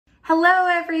Hello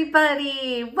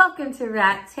everybody! Welcome to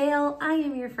Rattail. I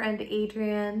am your friend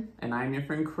Adrian. And I'm your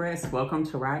friend Chris. Welcome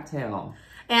to Rattail.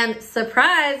 And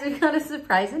surprise, we've got a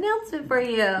surprise announcement for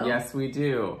you. Yes, we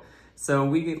do. So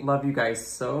we love you guys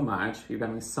so much. We've been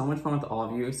having so much fun with all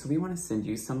of you, so we want to send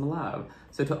you some love.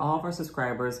 So to all of our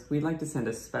subscribers, we'd like to send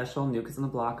a special New Kids on the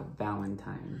Block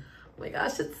Valentine. Oh my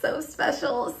gosh, it's so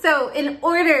special. So in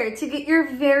order to get your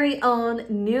very own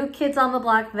New Kids on the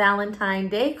Block Valentine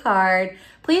Day card,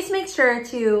 please make sure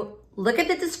to look at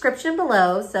the description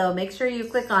below. So make sure you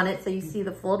click on it so you see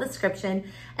the full description.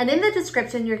 And in the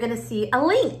description, you're gonna see a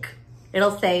link.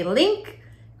 It'll say link,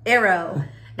 arrow,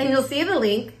 and you'll see the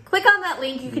link. Click on that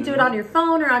link. You can do it on your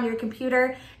phone or on your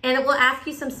computer, and it will ask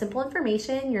you some simple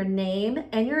information, your name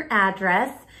and your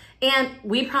address. And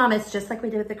we promise, just like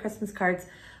we did with the Christmas cards,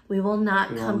 we will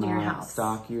not come to your house.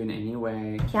 Stalk you in any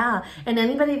way. Yeah, and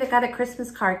anybody that got a Christmas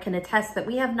card can attest that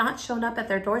we have not shown up at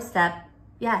their doorstep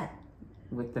yet.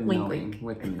 With them wink, knowing. wink.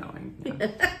 With them knowing.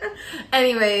 Yeah.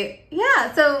 Anyway,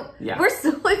 yeah, so we're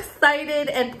so excited,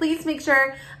 and please make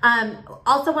sure,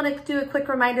 also want to do a quick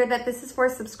reminder that this is for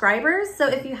subscribers. So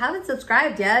if you haven't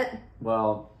subscribed yet,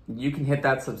 well, you can hit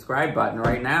that subscribe button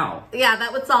right now. Yeah,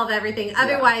 that would solve everything.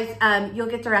 Otherwise, you'll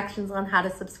get directions on how to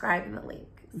subscribe in the link.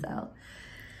 So,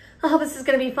 oh, this is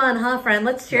going to be fun, huh, friend?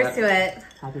 Let's cheers to it.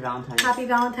 Happy Valentine's. Happy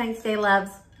Valentine's Day,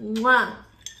 loves. Mwah.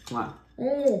 Mwah.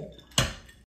 Mm.